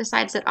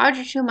decides that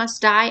Audrey 2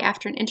 must die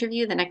after an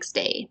interview the next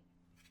day.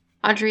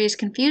 Audrey is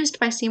confused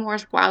by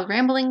Seymour's wild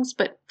ramblings,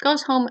 but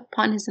goes home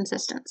upon his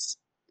insistence.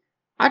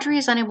 Audrey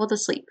is unable to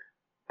sleep,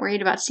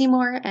 worried about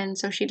Seymour, and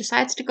so she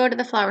decides to go to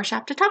the flower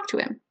shop to talk to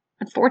him.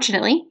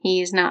 Unfortunately,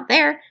 he's not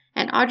there,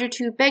 and Audrey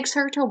 2 begs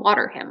her to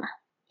water him.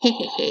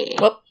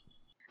 Hehehe. Well.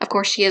 Of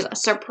course, she is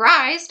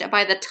surprised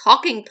by the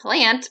talking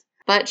plant,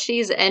 but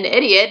she's an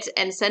idiot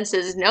and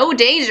senses no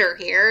danger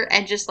here,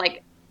 and just,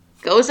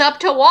 goes up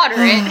to water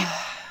it.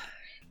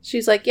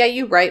 She's like, yeah,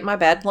 you right, my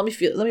bad. Let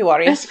me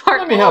water you. This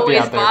part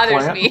always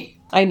bothers me.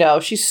 I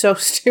know, she's so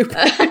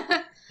stupid.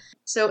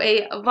 So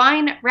a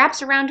vine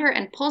wraps around her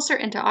and pulls her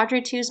into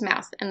Audrey 2's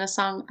mouth in the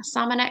song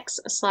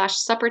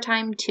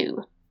Somanex/Suppertime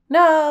 2.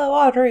 No,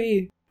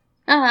 Audrey!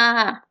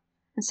 And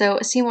so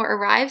Seymour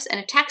arrives and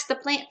attacks the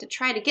plant to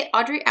try to get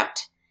Audrey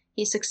out.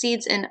 He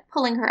succeeds in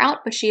pulling her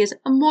out, but she is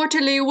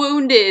mortally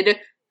wounded.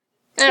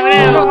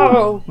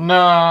 Oh,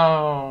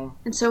 no.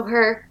 And so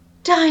her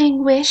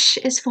dying wish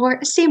is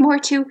for Seymour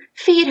to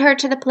feed her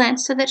to the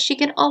plant so that she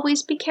can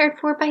always be cared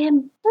for by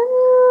him.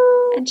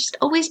 And just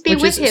always be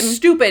with him.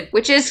 Stupid.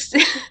 Which is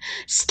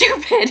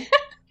stupid.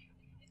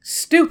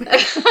 Stupid.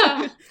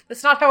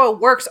 That's not how it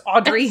works,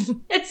 Audrey.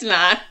 It's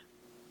not.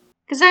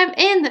 Because I'm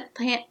in the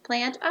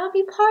plant, I'll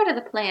be part of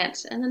the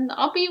plant. And then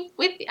I'll be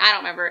with you. I don't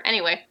remember.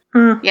 Anyway.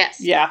 Yes.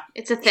 Yeah.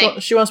 It's a thing.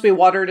 She wants to be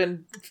watered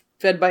and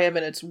fed by him,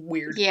 and it's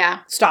weird.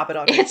 Yeah. Stop it,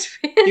 Audrey.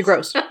 You're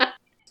gross.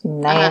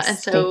 Nasty. And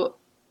so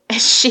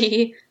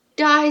she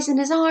dies in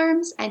his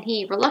arms, and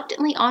he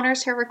reluctantly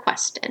honors her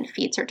request and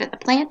feeds her to the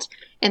plant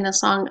in the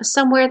song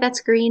Somewhere That's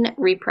Green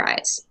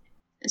reprise.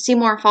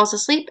 Seymour falls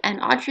asleep, and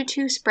Audrey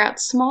 2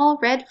 sprouts small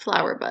red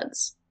flower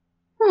buds.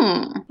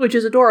 Which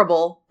is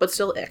adorable, but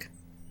still ick.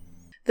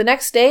 The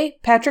next day,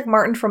 Patrick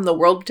Martin from the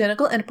World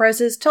Botanical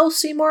Enterprises tells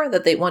Seymour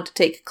that they want to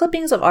take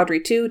clippings of Audrey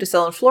 2 to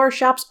sell in florist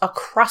shops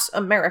across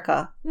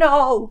America.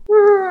 No!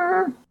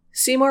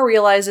 Seymour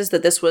realizes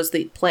that this was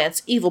the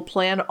plant's evil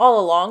plan all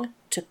along,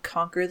 to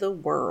conquer the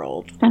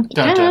world. Dun,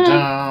 dun,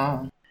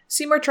 dun.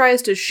 Seymour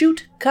tries to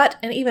shoot, cut,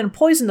 and even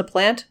poison the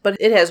plant, but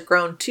it has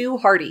grown too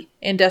hardy.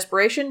 In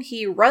desperation,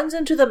 he runs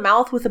into the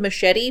mouth with a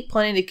machete,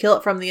 planning to kill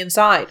it from the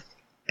inside.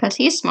 Because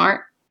he's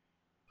smart.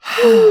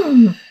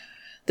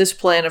 This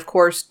plan, of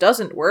course,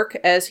 doesn't work,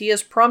 as he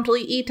is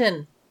promptly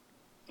eaten.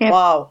 Yep.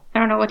 Wow. I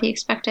don't know what he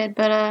expected,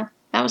 but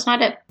that was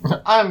not it.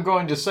 I'm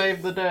going to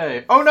save the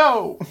day. Oh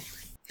no!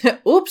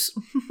 Oops.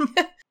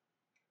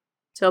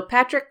 So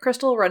Patrick,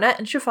 Crystal, Ronette,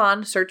 and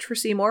Chiffon search for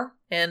Seymour,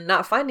 and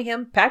not finding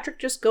him, Patrick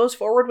just goes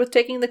forward with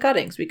taking the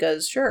cuttings,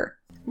 because sure.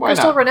 Why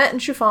Crystal, not? Ronette,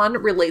 and Chiffon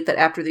relate that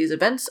after these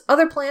events,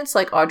 other plants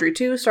like Audrey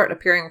 2 start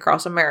appearing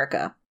across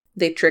America.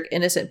 They trick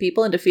innocent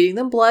people into feeding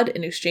them blood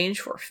in exchange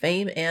for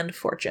fame and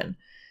fortune.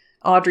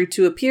 Audrey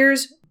 2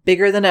 appears,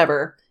 bigger than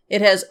ever.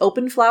 It has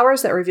open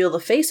flowers that reveal the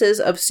faces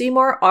of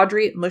Seymour,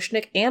 Audrey,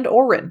 Mushnick, and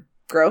Orin.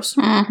 Gross.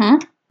 Mm-hmm.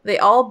 They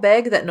all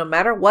beg that no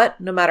matter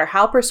what, no matter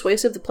how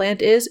persuasive the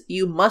plant is,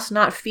 you must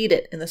not feed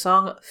it in the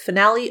song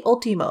Finale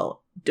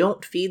Ultimo,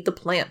 Don't Feed the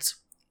Plants.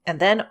 And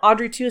then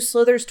Audrey 2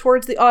 slithers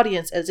towards the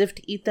audience as if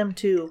to eat them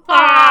too.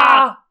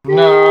 Ah!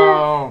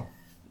 No!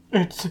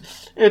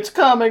 It's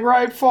coming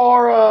right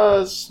for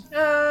us!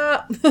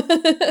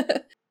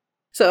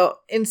 So,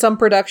 in some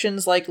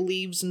productions,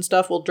 leaves and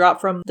stuff will drop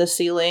from the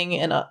ceiling,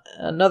 and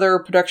another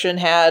production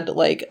had,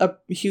 a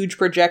huge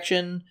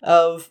projection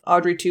of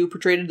Audrey 2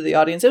 portrayed into the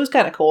audience. It was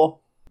kind of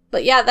cool.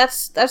 But yeah,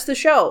 that's the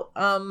show.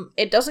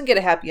 It doesn't get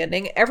a happy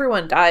ending.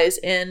 Everyone dies,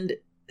 and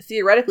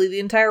theoretically, the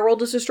entire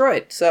world is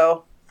destroyed.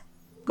 So,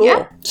 cool.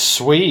 Yeah.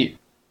 Sweet.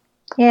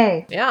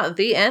 Yay. Yeah,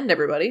 the end,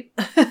 everybody.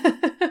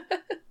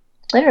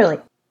 Literally.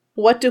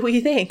 What do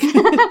we think?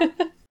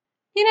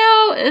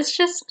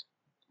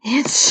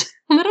 It's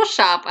Little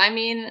Shop. I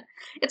mean,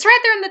 it's right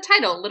there in the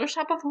title, Little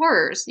Shop of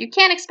Horrors. You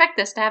can't expect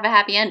this to have a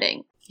happy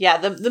ending. Yeah,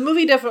 the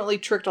movie definitely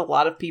tricked a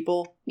lot of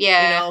people.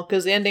 Yeah.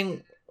 Because the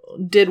ending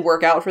did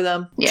work out for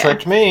them. Yeah.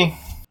 Tricked me.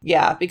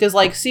 Yeah, because,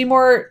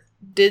 Seymour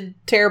did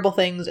terrible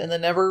things and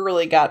then never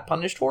really got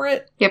punished for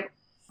it. Yep.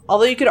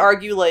 Although you could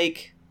argue,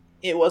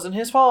 it wasn't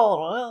his fault.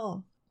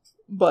 Well,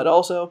 but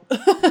also.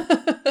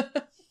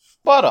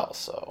 But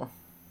also.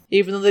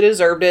 Even though they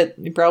deserved it,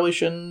 you probably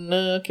shouldn't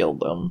have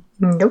killed them.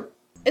 Nope.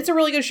 It's a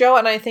really good show,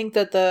 and I think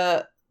that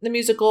the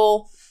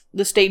musical,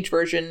 the stage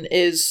version,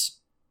 is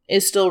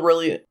still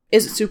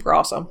is super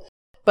awesome.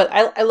 But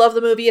I love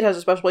the movie. It has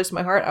a special place in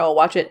my heart. I will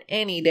watch it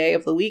any day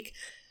of the week.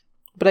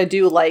 But I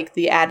do like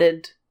the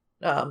added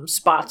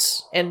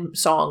spots and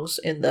songs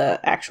in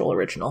the actual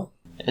original.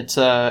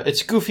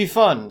 It's goofy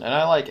fun, and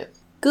I like it.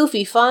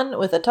 Goofy fun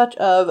with a touch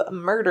of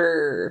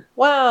murder.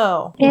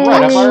 Wow. Yay.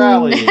 Right up our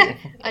alley.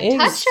 A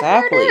touch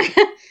of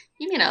murder?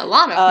 You mean a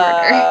lot of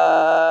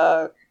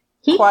murder.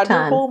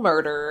 Quadruple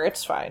murder.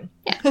 It's fine.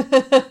 Yeah.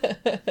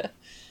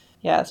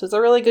 Yeah, so it's a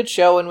really good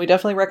show, and we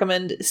definitely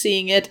recommend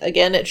seeing it.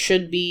 Again, it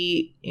should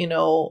be,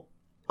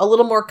 a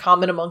little more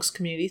common amongst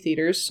community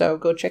theaters, so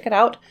go check it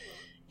out.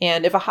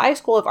 And if our high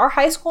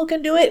school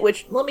can do it,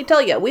 which, let me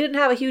tell you, we didn't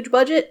have a huge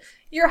budget,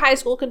 your high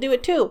school can do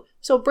it too.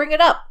 So bring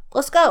it up.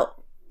 Let's go.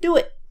 Do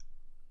it.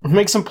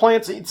 Make some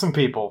plants, eat some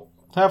people.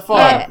 Have fun.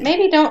 Yeah,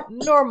 maybe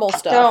don't Normal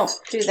stuff. Don't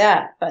do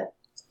that, but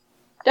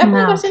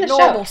definitely go see the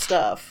Normal show.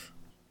 stuff.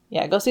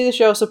 Yeah, go see the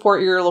show.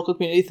 Support your local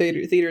community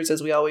theaters,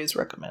 as we always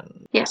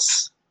recommend.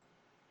 Yes.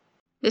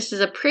 This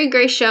is a pretty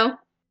great show,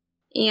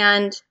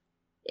 and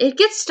it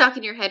gets stuck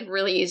in your head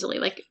really easily.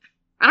 Like,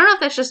 I don't know if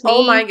that's just me.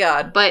 Oh my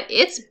god. But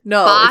it's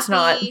it's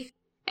not.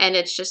 And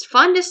it's just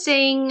fun to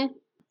sing.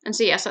 And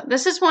so, so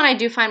this is one I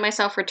do find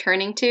myself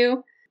returning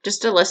to,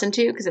 just to listen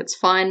to, because it's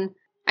fun.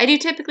 I do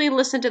typically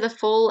listen to the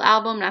full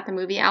album, not the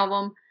movie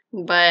album,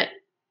 but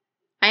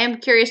I am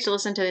curious to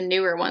listen to the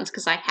newer ones,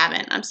 because I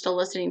haven't. I'm still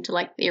listening to,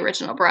 like, the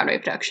original Broadway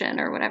production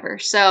or whatever.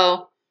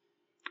 So,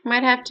 I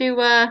might have to,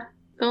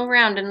 go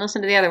around and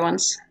listen to the other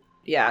ones.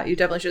 Yeah, you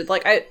definitely should.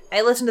 Like, I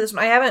listened to this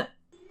one.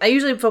 I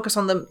usually focus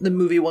on the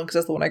movie one because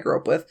that's the one I grew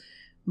up with.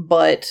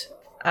 But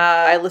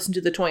I listened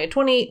to the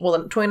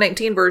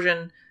 2019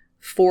 version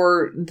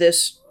for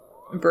this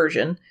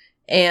version.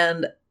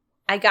 And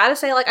I gotta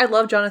say, like, I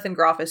love Jonathan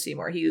Groff as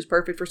Seymour. He was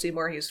perfect for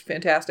Seymour. He's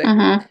fantastic.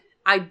 Mm-hmm.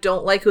 I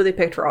don't like who they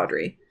picked for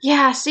Audrey.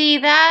 Yeah, see,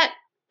 that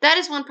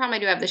is one problem I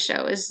do have with the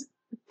show, is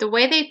the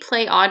way they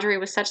play Audrey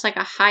was such, like,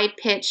 a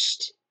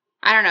high-pitched,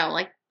 I don't know,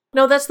 like...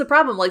 No, that's the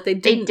problem. Like, they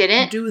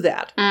didn't do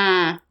that.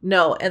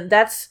 No, and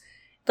that's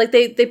like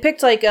they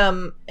picked like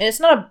and it's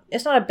not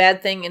a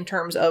bad thing in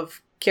terms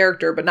of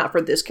character, but not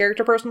for this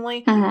character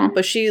personally. Mm-hmm.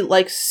 But she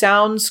like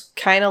sounds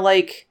kind of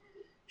like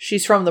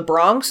she's from the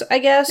Bronx, I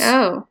guess.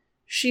 Oh.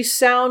 She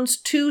sounds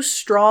too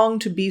strong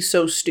to be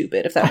so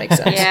stupid, if that makes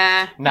sense.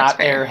 Yeah. Not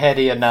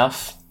airheady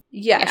enough.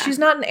 Yeah, she's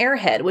not an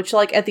airhead, which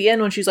like at the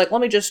end when she's like, let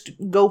me just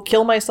go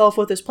kill myself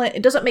with this plant,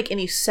 it doesn't make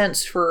any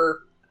sense for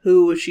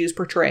who she's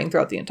portraying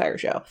throughout the entire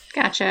show.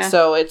 Gotcha.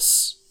 So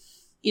it's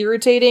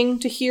irritating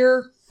to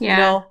hear,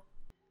 Yeah,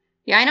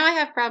 I know I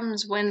have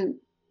problems when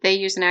they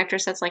use an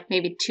actress that's like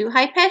maybe too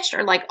high-pitched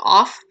or like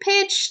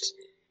off-pitched,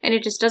 and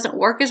it just doesn't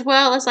work as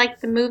well as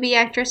like the movie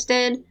actress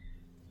did.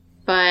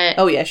 But...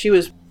 Oh yeah, she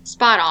was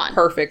spot on.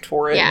 Perfect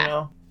for it,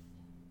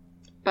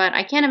 But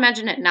I can't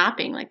imagine it not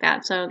being like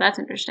that, so that's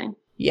interesting.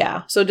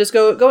 Yeah, so just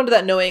go into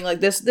that knowing, like,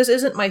 this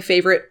isn't my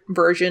favorite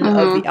version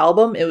of the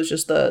album. It was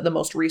just the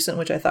most recent,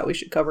 which I thought we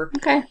should cover.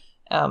 Okay.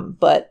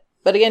 But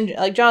again,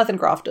 like, Jonathan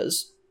Groff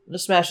just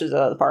smashes it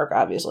out of the park,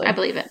 obviously. I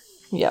believe it.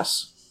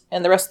 Yes.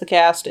 And the rest of the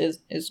cast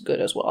is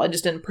good as well. I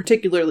just didn't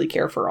particularly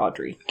care for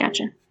Audrey.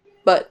 Gotcha.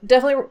 But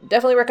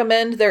definitely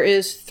recommend. There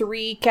is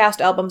 3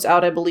 cast albums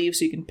out, I believe,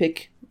 so you can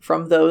pick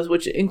from those,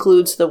 which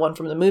includes the one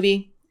from the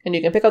movie. And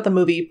you can pick up the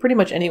movie pretty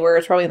much anywhere.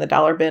 It's probably in the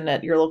dollar bin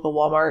at your local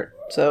Walmart.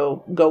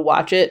 So go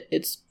watch it.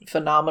 It's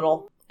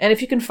phenomenal. And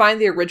if you can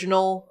find the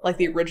original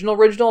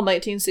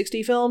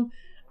 1960 film,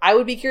 I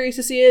would be curious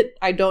to see it.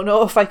 I don't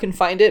know if I can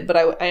find it, but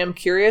I am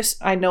curious.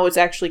 I know it's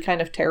actually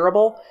kind of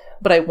terrible,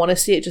 but I want to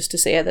see it just to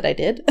say that I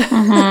did.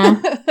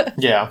 Mm-hmm.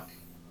 Yeah.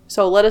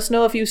 So let us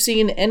know if you've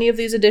seen any of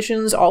these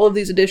editions, all of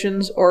these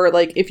editions, or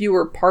like if you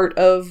were part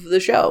of the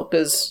show,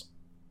 because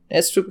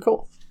it's super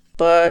cool.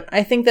 But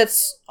I think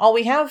that's all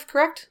we have,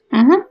 correct?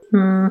 Mm-hmm.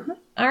 Mm-hmm.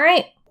 All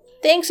right.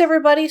 Thanks,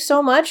 everybody,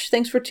 so much.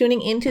 Thanks for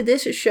tuning into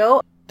this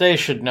show. They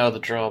should know the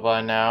drill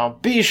by now.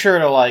 Be sure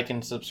to like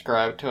and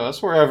subscribe to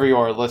us wherever you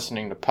are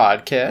listening to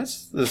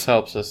podcasts. This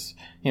helps us,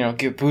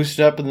 get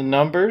boosted up in the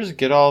numbers,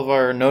 get all of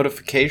our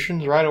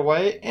notifications right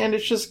away, and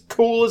it's just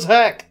cool as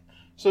heck.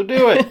 So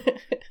do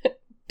it.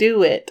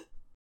 Do it.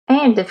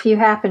 And if you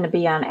happen to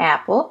be on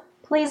Apple,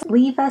 please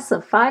leave us a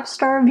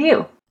 5-star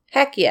review.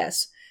 Heck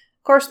yes.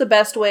 Of course, the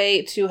best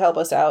way to help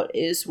us out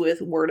is with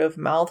word of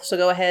mouth, so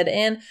go ahead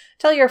and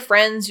tell your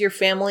friends, your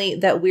family,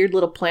 that weird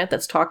little plant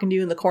that's talking to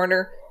you in the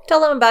corner. Tell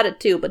them about it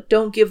too, but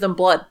don't give them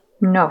blood.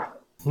 No.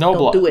 No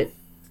blood. Don't do it,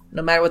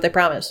 no matter what they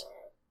promise.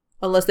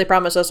 Unless they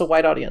promise us a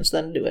wide audience,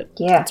 then do it.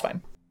 Yeah. That's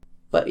fine.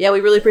 But yeah,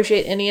 we really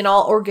appreciate any and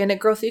all organic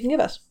growth you can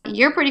give us.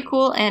 You're pretty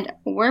cool, and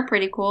we're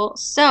pretty cool,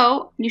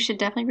 so you should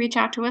definitely reach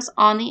out to us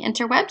on the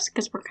interwebs,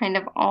 because we're kind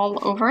of all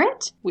over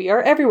it. We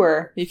are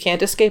everywhere. You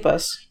can't escape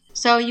us.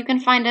 So you can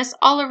find us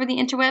all over the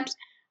interwebs.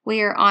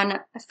 We are on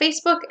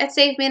Facebook at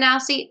Save Me an Aisle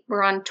Seat.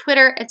 We're on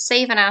Twitter at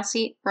Save an Aisle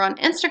Seat. We're on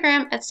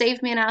Instagram at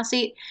Save Me an Aisle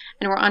Seat.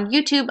 And we're on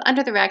YouTube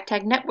under the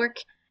Ragtag Network.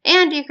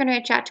 And you can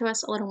reach out to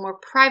us a little more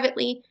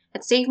privately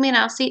at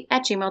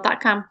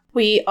savemeanaisleseat@gmail.com.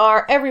 We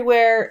are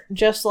everywhere,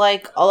 just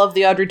like all of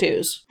the Audrey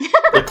 2s.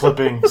 The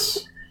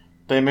clippings.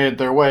 They made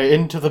their way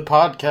into the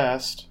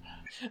podcast.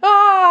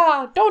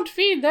 Ah! Don't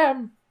feed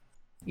them!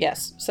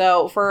 Yes,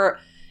 so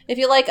If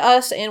you like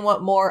us and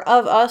want more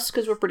of us,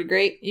 because we're pretty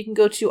great, you can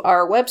go to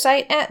our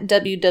website at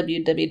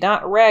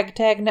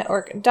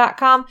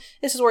www.ragtagnetwork.com.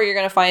 This is where you're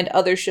going to find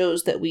other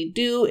shows that we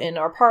do and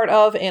are part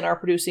of and are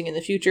producing in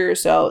the future,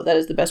 so that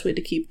is the best way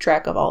to keep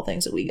track of all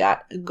things that we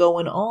got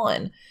going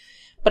on.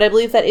 But I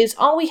believe that is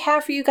all we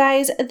have for you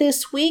guys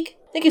this week.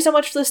 Thank you so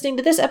much for listening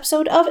to this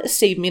episode of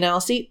Save Me an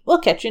Aisle Seat. We'll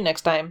catch you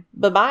next time.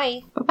 Bye-bye.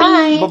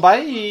 Bye.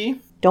 Bye-bye.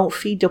 Don't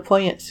feed the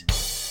plants.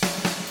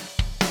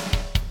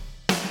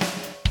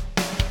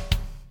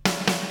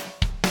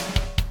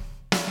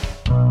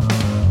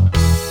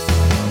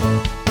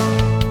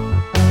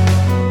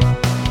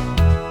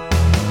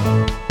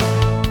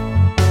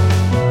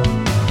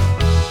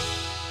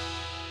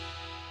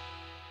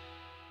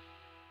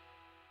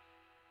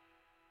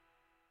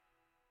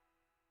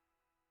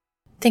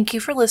 Thank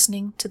you for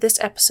listening to this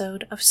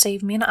episode of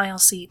Save Me an Aisle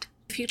Seat.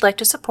 If you'd like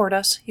to support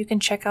us, you can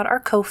check out our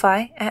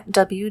Ko-Fi at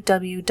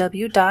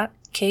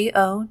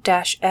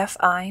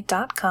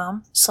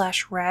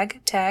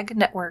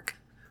www.ko-fi.com/ragtagnetwork.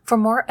 For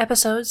more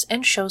episodes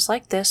and shows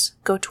like this,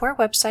 go to our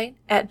website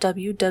at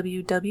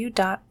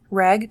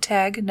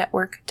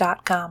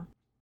www.ragtagnetwork.com.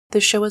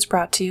 This show is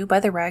brought to you by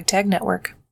the Ragtag Network.